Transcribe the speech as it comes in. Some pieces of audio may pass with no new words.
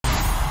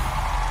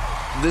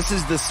This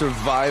is the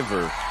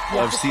survivor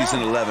of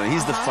season 11.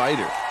 He's the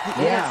fighter.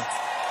 Yeah.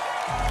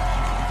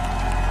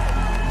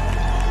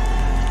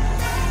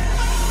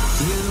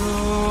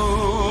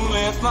 You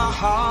lift my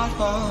heart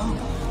up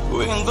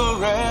when the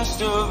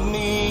rest of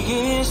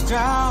me is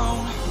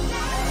drowned.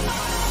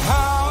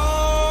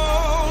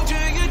 How do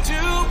you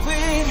do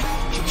it?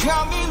 You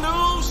got me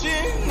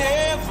losing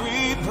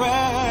every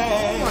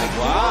breath. Oh my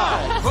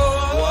God.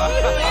 What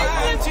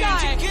did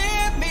you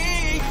give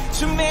me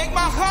to make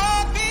my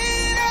heart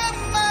beat up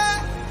my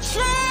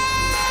track?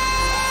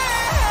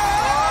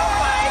 Oh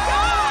my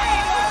God!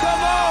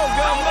 Come on,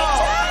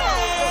 Gumball!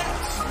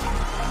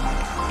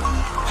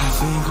 I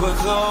think we're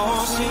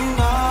close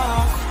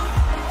enough.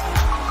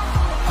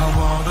 I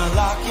wanna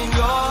lock in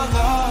your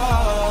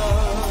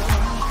love.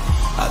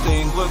 I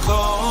think we're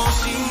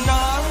close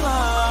enough.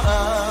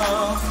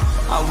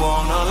 I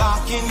wanna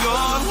lock in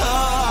your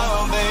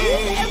love,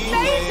 baby. He's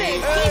amazing.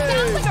 He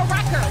sounds like a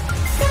record.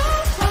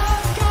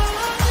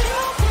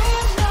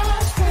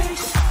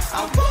 I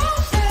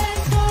won't let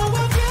go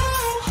of you.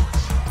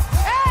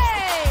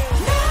 Hey!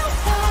 Now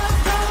I've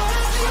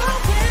got you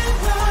in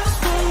my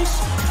space.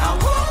 I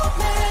won't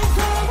let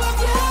go of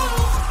you.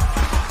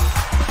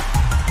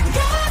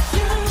 Got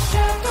you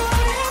shackled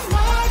in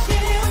my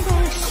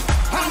embrace.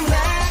 I'm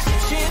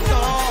latching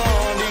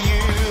on to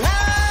you.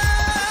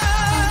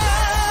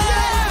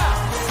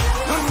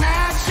 I'm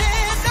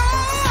latching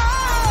on,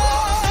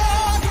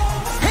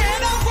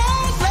 and I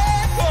won't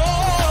let go.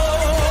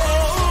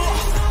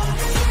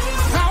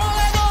 I won't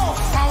let go.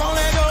 I won't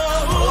let go.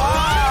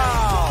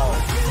 Wow!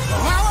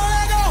 I won't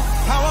let go.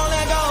 I won't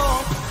let go.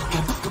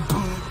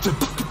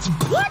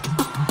 What?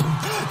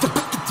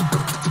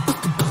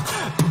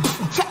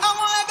 I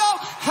won't let go.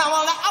 I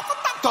won't let go.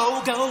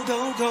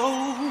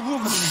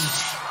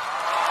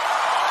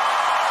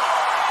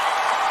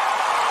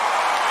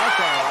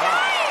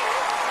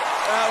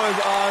 That was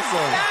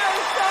awesome. That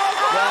was so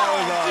cool. That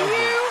was awesome.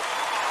 You,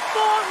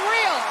 for real.